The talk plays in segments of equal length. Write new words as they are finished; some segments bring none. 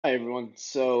Hi everyone.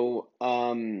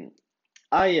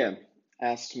 Aya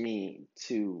asked me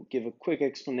to give a quick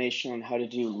explanation on how to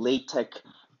do LaTeX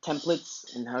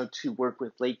templates and how to work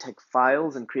with LaTeX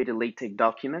files and create a LaTeX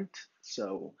document.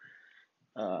 For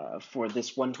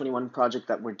this 121 project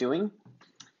that we're doing,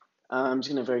 I'm just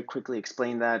going to very quickly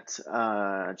explain that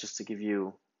just to give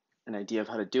you an idea of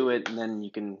how to do it, and then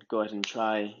you can go ahead and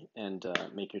try and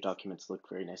make your documents look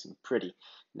very nice and pretty.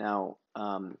 Now,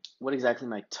 what exactly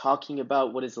am I talking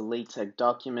about? What is a LaTeX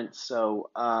document?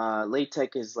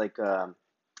 LaTeX is like, let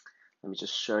me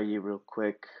just show you real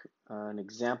quick an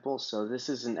example. So this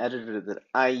is an editor that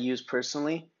I use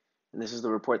personally, and this is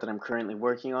the report that I'm currently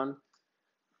working on.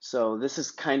 So this is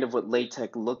kind of what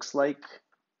LaTeX looks like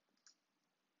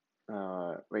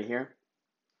right here.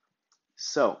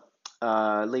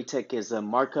 LaTeX is a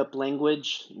markup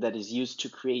language that is used to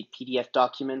create PDF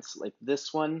documents like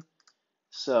this one.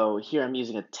 So here I'm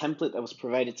using a template that was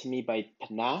provided to me by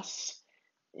PNAS,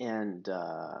 and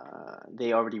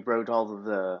they already wrote all of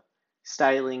the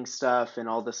styling stuff and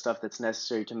all the stuff that's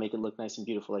necessary to make it look nice and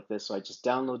beautiful like this. So I just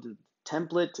downloaded the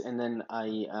template and then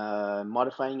I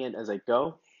modifying it as I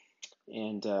go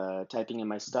and typing in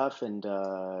my stuff, and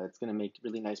it's going to make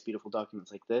really nice, beautiful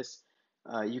documents like this.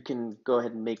 You can go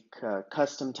ahead and make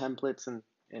custom templates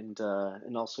and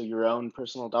also your own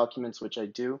personal documents, which I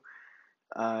do.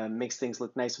 Makes things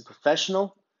look nice and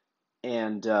professional,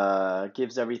 and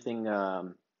gives everything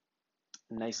a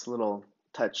nice little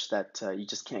touch that you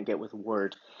just can't get with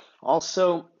Word.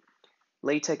 Also,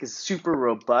 LaTeX is super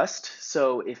robust,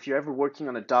 so if you're ever working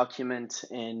on a document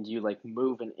and you like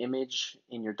move an image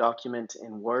in your document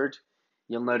in Word,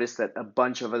 you'll notice that a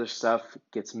bunch of other stuff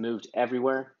gets moved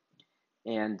everywhere,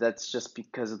 and that's just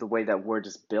because of the way that Word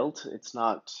is built. It's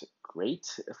not great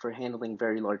for handling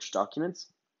very large documents,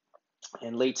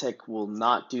 and LaTeX will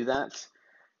not do that.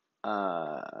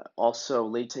 Also,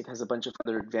 LaTeX has a bunch of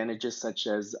other advantages, such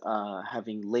as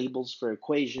having labels for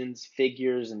equations,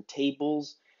 figures, and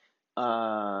tables,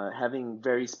 having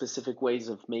very specific ways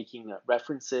of making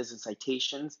references and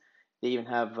citations. They even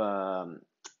have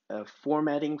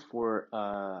formatting for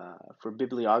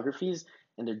bibliographies,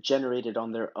 and they're generated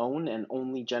on their own and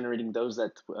only generating those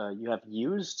that you have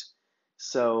used.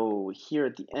 So here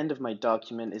at the end of my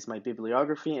document is my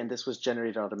bibliography, and this was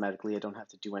generated automatically. I don't have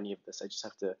to do any of this. I just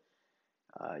have to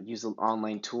use an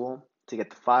online tool to get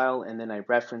the file, and then I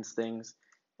reference things,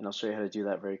 and I'll show you how to do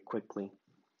that very quickly.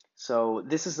 So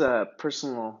this is a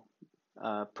personal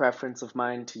preference of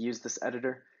mine to use this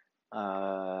editor.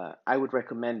 I would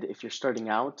recommend, if you're starting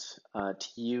out, to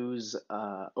use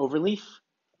Overleaf.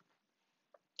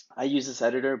 I use this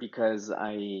editor because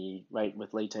I write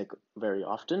with LaTeX very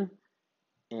often,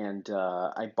 and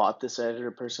I bought this editor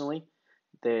personally.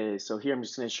 So here I'm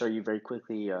just going to show you very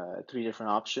quickly three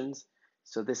different options.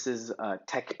 So this is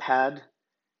TechPad,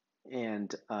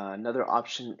 and another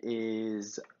option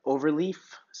is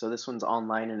Overleaf. So this one's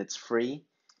online and it's free.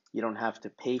 You don't have to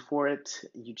pay for it.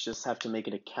 You just have to make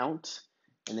an account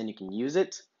and then you can use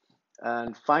it.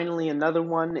 And finally, another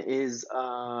one is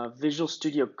Visual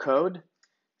Studio Code.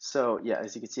 So yeah,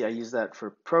 as you can see, I use that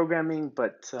for programming,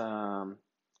 but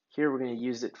here we're going to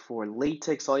use it for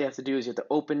LaTeX. All you have to do is you have to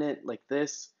open it like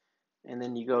this, and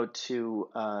then you go to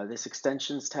this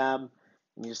extensions tab,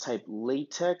 and you just type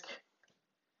LaTeX,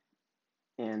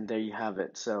 and there you have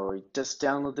it. So just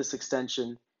download this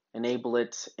extension, enable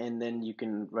it, and then you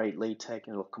can write LaTeX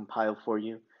and it'll compile for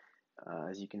you.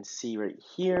 As you can see right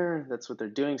here, that's what they're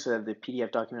doing. So they have the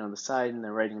PDF document on the side and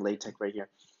they're writing LaTeX right here.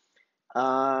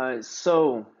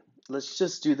 So let's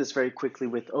just do this very quickly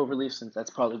with Overleaf, since that's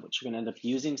probably what you're going to end up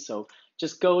using. So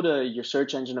just go to your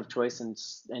search engine of choice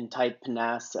and type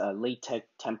PNAS LaTeX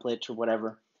template or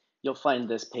whatever. You'll find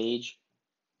this page.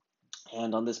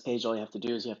 And on this page, all you have to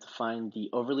do is you have to find the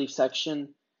Overleaf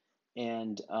section,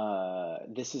 and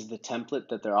this is the template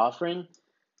that they're offering.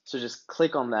 So just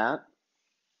click on that.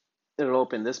 It'll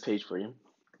open this page for you,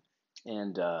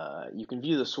 and you can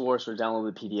view the source or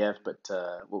download the PDF, but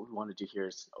what we want to do here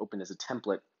is open as a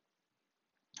template,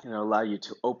 and it'll allow you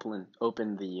to open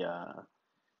the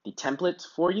template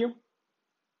for you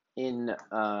in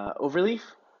Overleaf.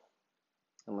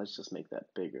 And let's just make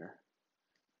that bigger,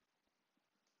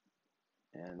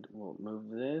 and we'll move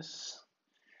this.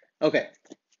 Okay,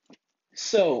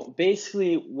 so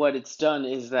basically what it's done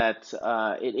is that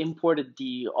it imported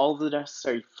all the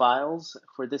necessary files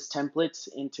for this template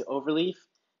into Overleaf,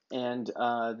 and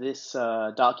this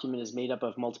document is made up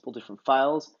of multiple different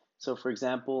files. So for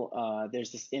example,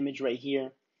 there's this image right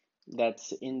here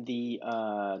that's in the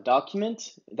document.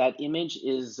 That image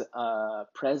is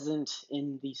present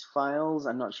in these files.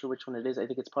 I'm not sure which one it is. I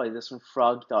think it's probably this one,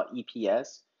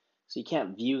 frog.eps. So you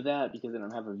can't view that because I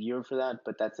don't have a viewer for that,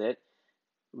 but that's it.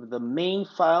 The main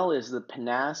file is the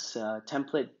PNAS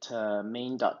template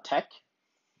main.tech.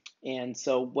 And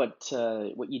so what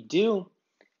you do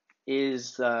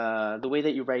is the way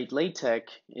that you write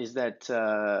LaTeX is that,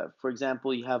 for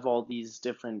example, you have all these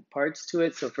different parts to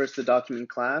it. So first, the document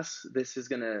class. This is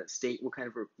going to state what kind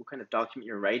of document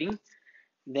you're writing.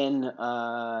 Then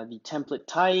the template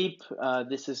type.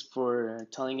 This is for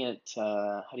telling it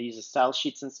how to use the style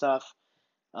sheets and stuff.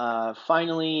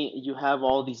 Finally, you have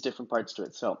all these different parts to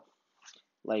it. So,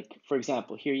 like for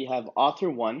example, here you have author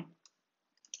one,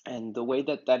 and the way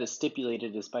that that is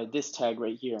stipulated is by this tag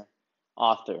right here,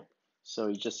 author. So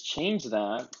you just change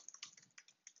that.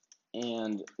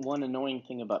 And one annoying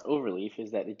thing about Overleaf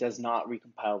is that it does not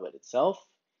recompile by itself.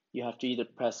 You have to either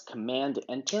press Command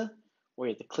Enter, or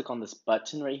you have to click on this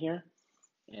button right here.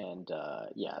 And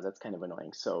yeah, that's kind of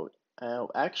annoying. So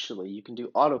actually, you can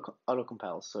do auto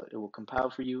compile. So it will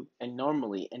compile for you, and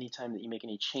normally, anytime that you make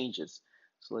any changes.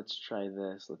 So let's try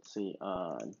this. Let's see,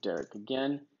 Derek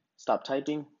again. Stop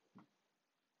typing.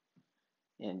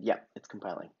 And yeah, it's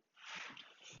compiling.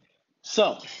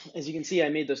 So, as you can see, I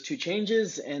made those two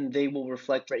changes, and they will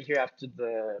reflect right here after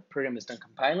the program is done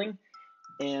compiling.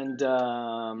 And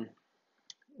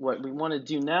what we want to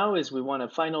do now is we want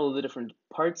to find all of the different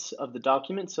parts of the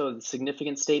document. So the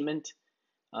significant statement,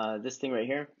 this thing right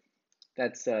here,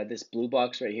 that's this blue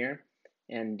box right here.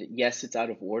 And yes, it's out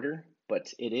of order,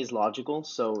 but it is logical.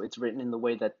 So it's written in the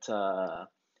way that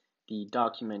the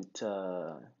document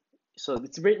so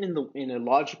it's written in a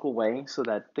logical way so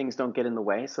that things don't get in the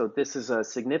way. So this is a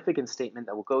significant statement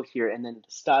that will go here, and then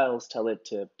the styles tell it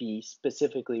to be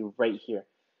specifically right here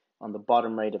on the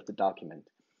bottom right of the document.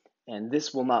 And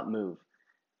this will not move.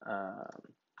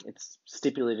 It's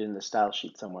stipulated in the style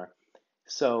sheet somewhere.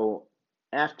 So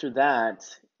after that,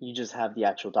 you just have the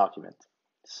actual document.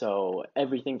 So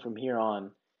everything from here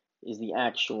on is the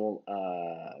actual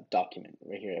document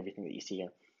right here, everything that you see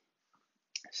here.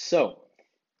 So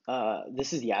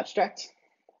this is the abstract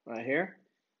right here,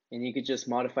 and you could just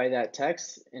modify that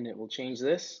text and it will change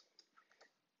this.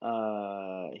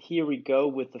 Here we go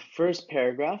with the first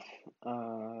paragraph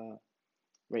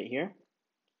right here.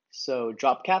 So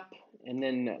drop cap and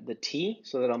then the T,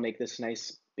 so that I'll make this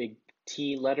nice big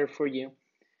T letter for you.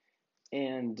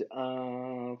 And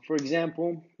for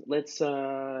example, let's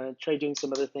try doing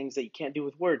some other things that you can't do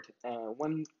with Word.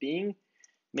 One being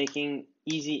making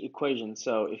easy equations.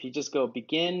 So if you just go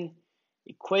begin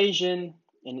equation,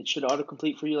 and it should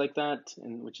autocomplete for you like that,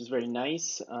 and which is very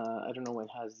nice. I don't know why it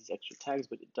has these extra tags,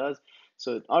 but it does.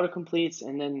 So it autocompletes,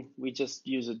 and then we just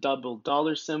use a double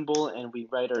dollar symbol, and we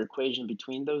write our equation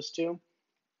between those two.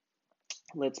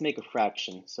 Let's make a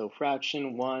fraction. So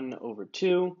fraction 1 over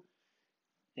 2,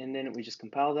 and then we just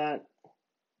compile that.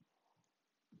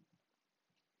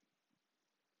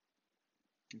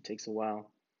 It takes a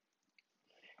while.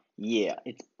 Yeah,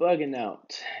 it's bugging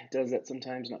out. It does that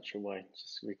sometimes, not sure why.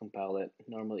 Just recompile it.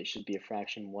 Normally it should be a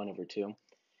fraction 1 over 2.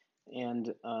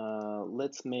 And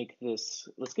let's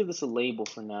give this a label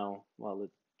for now while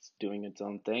it's doing its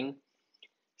own thing.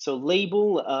 So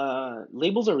labels are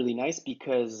really nice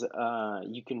because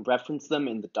you can reference them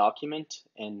in the document,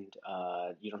 and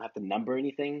you don't have to number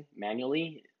anything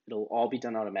manually. It'll all be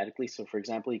done automatically. So for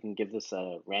example, you can give this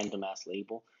a random ass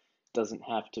label. It doesn't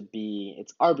have to be,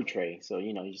 it's arbitrary. So,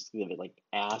 you just give it like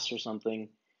ass or something,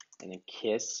 and then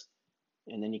kiss,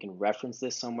 and then you can reference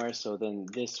this somewhere. So then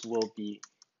this will be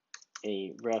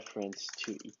a reference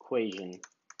to equation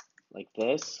like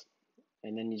this,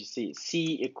 and then you just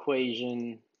see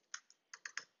equation,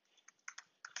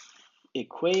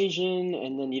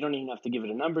 and then you don't even have to give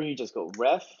it a number. You just go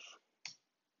ref,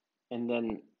 and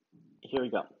then here we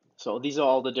go. So these are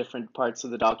all the different parts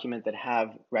of the document that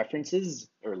have references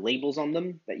or labels on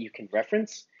them that you can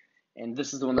reference. And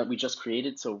this is the one that we just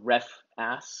created. So ref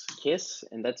ass kiss,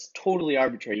 and that's totally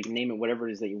arbitrary. You can name it whatever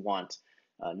it is that you want.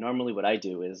 Normally what I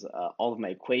do is all of my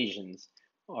equations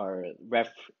are ref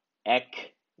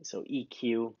ec, so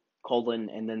EQ,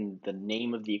 colon, and then the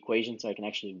name of the equation so I can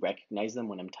actually recognize them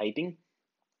when I'm typing.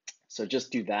 So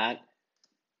just do that,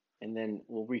 and then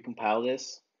we'll recompile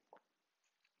this.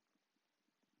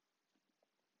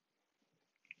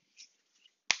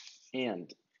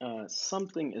 And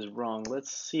something is wrong.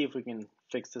 Let's see if we can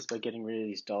fix this by getting rid of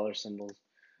these dollar symbols.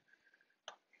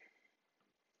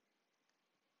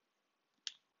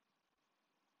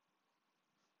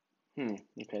 Okay,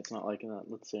 it's not liking that.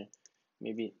 Let's see.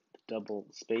 Maybe double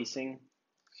spacing.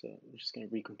 So we're just going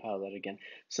to recompile that again.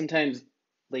 Sometimes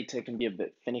LaTeX can be a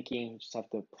bit finicky. You just have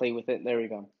to play with it. There we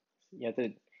go. You have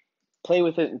to play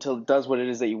with it until it does what it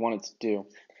is that you want it to do.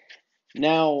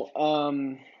 Now,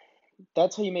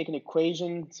 that's how you make an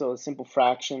equation, so a simple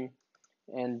fraction.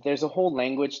 And there's a whole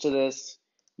language to this.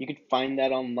 You could find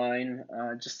that online.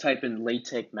 Just type in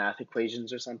LaTeX math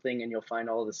equations or something, and you'll find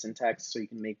all the syntax so you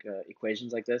can make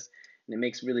equations like this. And it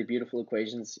makes really beautiful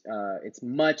equations. It's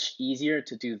much easier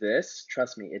to do this.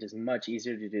 Trust me, it is much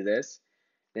easier to do this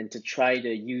than to try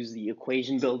to use the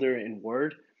equation builder in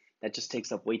Word. That just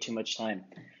takes up way too much time.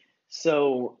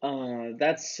 So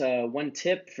that's one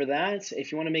tip for that.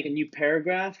 If you want to make a new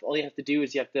paragraph, all you have to do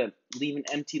is you have to leave an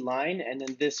empty line, and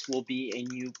then this will be a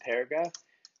new paragraph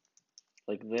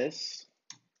like this.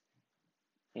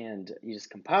 And you just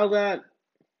compile that,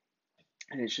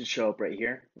 and it should show up right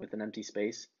here with an empty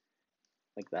space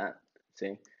like that.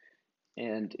 See?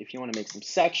 And if you want to make some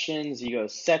sections, you go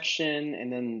section, and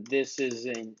then this is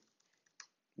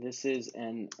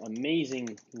an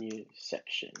amazing new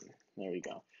section. There we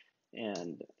go.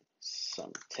 And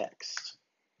some text.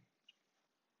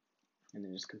 And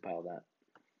then just compile that.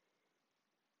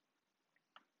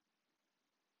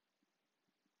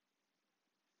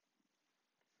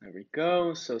 There we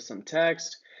go. So some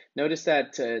text. Notice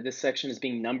that this section is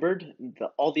being numbered.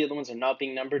 All the other ones are not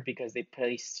being numbered because they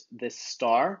placed this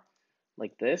star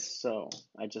like this. So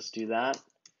I just do that.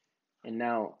 And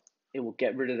now it will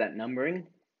get rid of that numbering.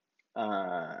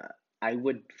 I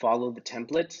would follow the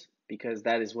template because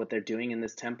that is what they're doing in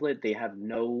this template. They have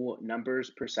no numbers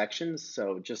per sections.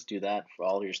 So just do that for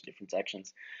all your different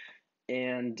sections.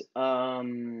 And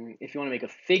if you want to make a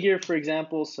figure, for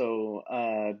example,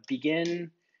 so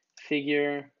begin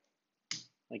figure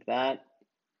like that,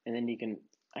 and then you can,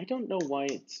 I don't know why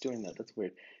it's doing that, that's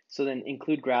weird. So then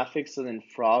include graphics, so then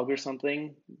frog or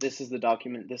something, this is the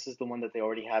document, this is the one that they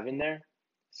already have in there.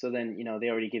 So then, you know, they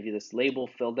already give you this label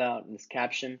filled out and this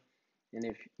caption, and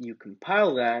if you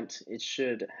compile that, it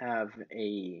should have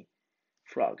a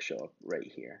frog show up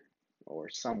right here, or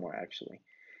somewhere actually.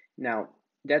 Now,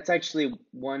 that's actually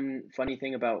one funny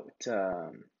thing about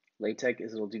LaTeX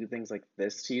is it'll do things like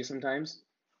this to you sometimes.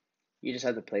 You just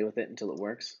have to play with it until it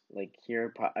works. Like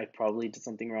here, I probably did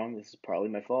something wrong. This is probably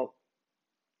my fault.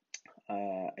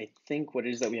 I think what it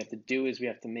is that we have to do is we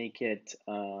have to make it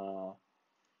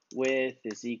width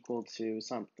is equal to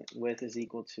something. Width is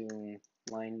equal to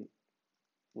line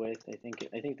width. I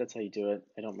think that's how you do it.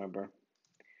 I don't remember.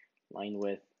 Line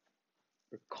width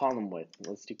or column width.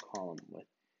 Let's do column width.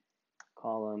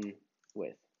 Column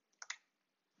width.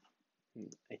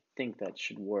 I think that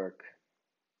should work.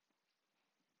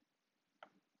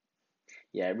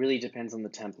 Yeah, it really depends on the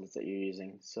templates that you're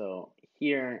using. So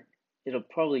here, it'll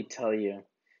probably tell you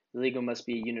the legal must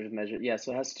be a unit of measure. Yeah,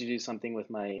 so it has to do something with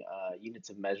my units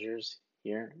of measures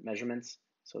here, measurements.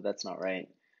 So that's not right.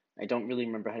 I don't really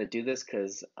remember how to do this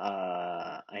because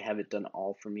I have it done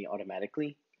all for me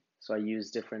automatically. So I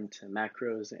use different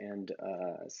macros and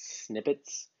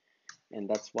snippets, and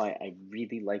that's why I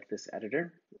really like this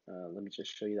editor. Let me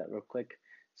just show you that real quick.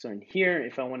 So in here,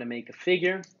 if I want to make a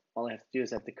figure, all I have to do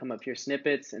is I have to come up here,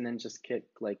 snippets, and then just click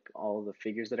like all the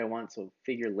figures that I want. So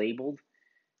figure labeled,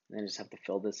 and then I just have to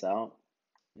fill this out,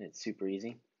 and it's super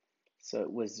easy. So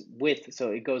it was width,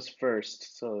 so it goes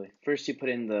first. So first you put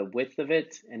in the width of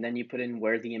it, and then you put in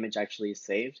where the image actually is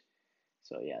saved.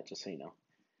 So yeah, just so you know.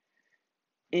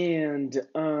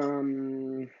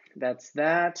 And that's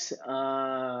that.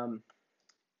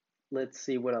 Let's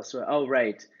see what else. Oh,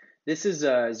 right. This is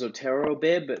a Zotero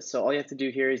bib. So all you have to do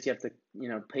here is you have to,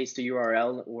 paste a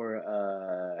URL or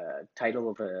a title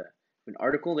of an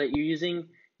article that you're using.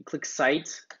 You click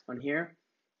cite on here,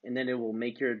 and then it will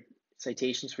make your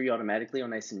citations for you automatically, all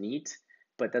nice and neat.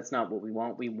 But that's not what we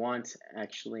want. We want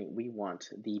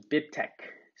the BibTeX.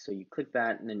 So you click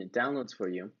that, and then it downloads for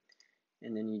you,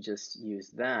 and then you just use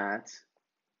that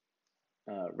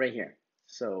right here.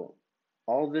 So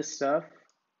all this stuff,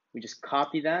 we just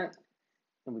copy that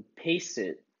and we paste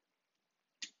it.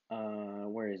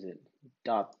 Where is it?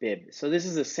 .bib. So this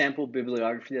is a sample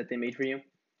bibliography that they made for you.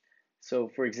 So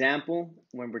for example,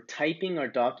 when we're typing our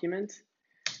document,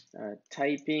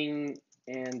 typing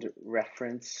and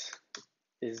reference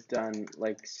is done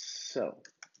like so.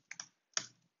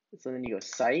 So then you go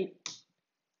cite,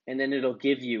 and then it'll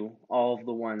give you all of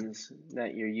the ones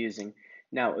that you're using.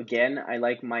 Now, again, I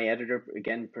like my editor,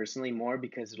 again, personally more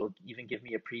because it'll even give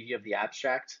me a preview of the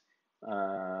abstract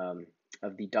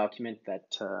of the document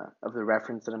that, of the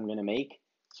reference that I'm going to make.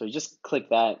 So you just click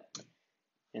that,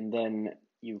 and then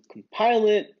you compile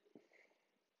it,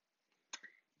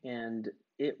 and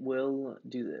it will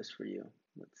do this for you.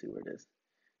 Let's see where it is.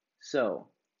 So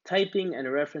typing and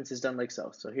a reference is done like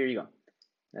so. So here you go.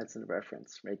 That's a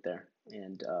reference right there.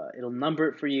 And it'll number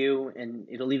it for you, and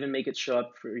it'll even make it show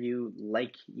up for you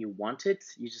like you want it.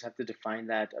 You just have to define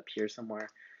that up here somewhere.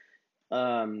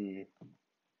 Another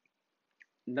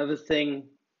thing,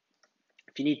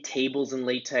 if you need tables in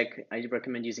LaTeX, I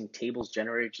recommend using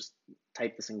tablesgernerator. Just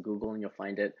type this in Google and you'll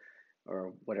find it,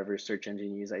 or whatever search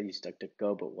engine you use. I use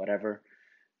DuckDuckGo, but whatever.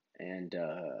 And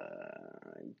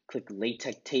click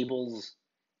LaTeX tables.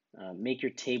 Make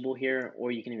your table here,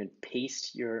 or you can even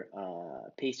paste your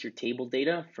table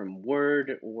data from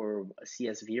Word or a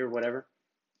CSV or whatever.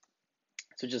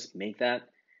 So just make that.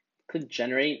 Click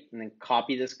generate, and then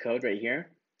copy this code right here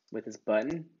with this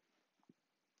button,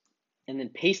 and then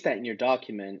paste that in your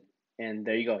document, and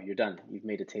there you go, you're done. You've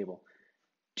made a table.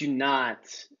 Do not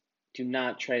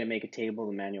try to make a table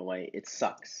the manual way. It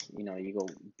sucks. You know, you go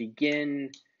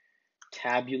begin,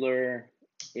 tabular.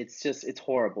 It's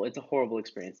horrible. It's a horrible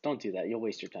experience. Don't do that. You'll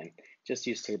waste your time. Just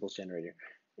use tablesgernerator.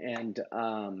 And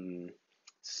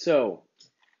so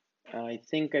I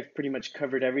think I've pretty much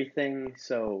covered everything.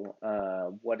 So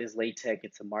what is LaTeX?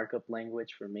 It's a markup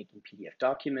language for making PDF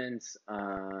documents.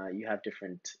 You have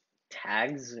different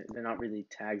tags. They're not really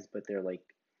tags, but they're like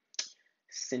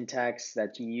syntax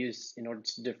that you use in order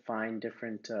to define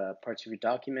different parts of your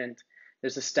document.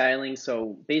 There's a styling.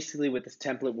 So basically with this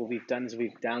template, what we've done is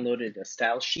we've downloaded a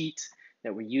style sheet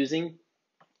that we're using,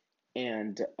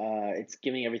 and it's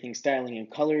giving everything styling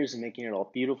and colors and making it all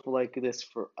beautiful like this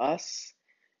for us.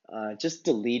 Just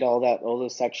delete all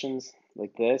those sections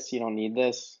like this. You don't need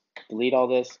this. Delete all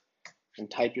this and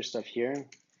type your stuff here,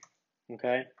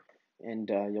 okay?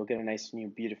 And you'll get a nice new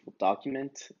beautiful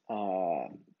document.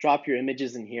 Drop your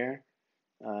images in here.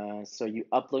 So you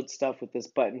upload stuff with this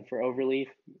button for Overleaf.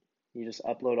 You just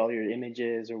upload all your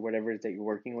images or whatever it is that you're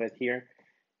working with here,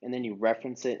 and then you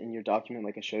reference it in your document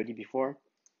like I showed you before.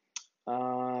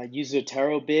 Use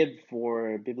Zotero Bib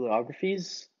for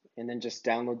bibliographies, and then just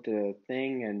download the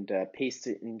thing and paste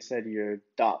it inside your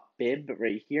 .bib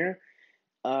right here.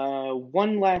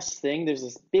 One last thing, there's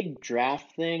this big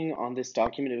draft thing on this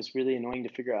document. It was really annoying to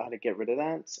figure out how to get rid of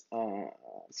that.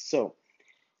 So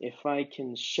if I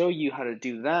can show you how to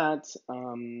do that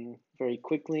very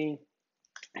quickly,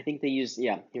 I think they use,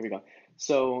 yeah, here we go.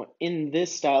 So in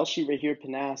this style sheet right here,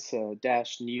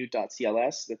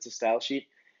 PNAS-new.cls, that's a style sheet.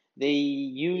 They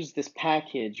use this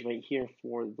package right here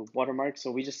for the watermark.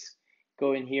 So we just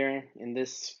go in here in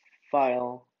this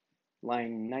file,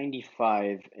 line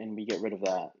 95, and we get rid of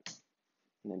that.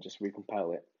 And then just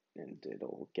recompile it, and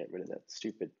it'll get rid of that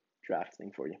stupid draft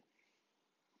thing for you.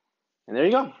 And there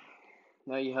you go.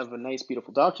 Now you have a nice,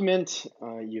 beautiful document.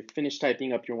 You've finished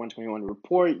typing up your 121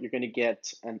 report. You're going to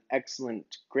get an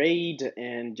excellent grade,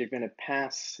 and you're going to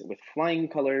pass with flying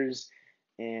colors.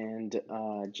 And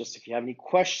just if you have any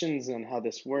questions on how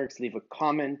this works, leave a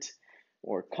comment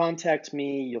or contact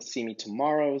me. You'll see me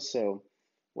tomorrow. So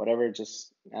whatever,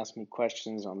 just ask me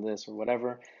questions on this or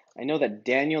whatever. I know that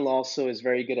Daniel also is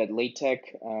very good at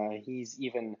LaTeX. He's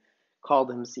even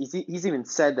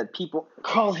said that people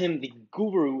call him the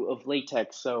guru of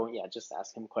LaTeX. So yeah, just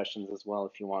ask him questions as well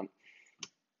if you want.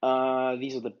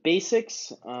 These are the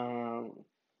basics. You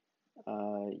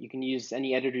can use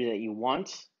any editor that you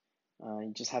want.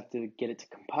 You just have to get it to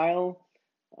compile.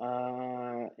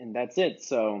 And that's it.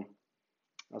 So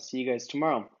I'll see you guys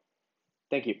tomorrow.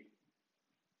 Thank you.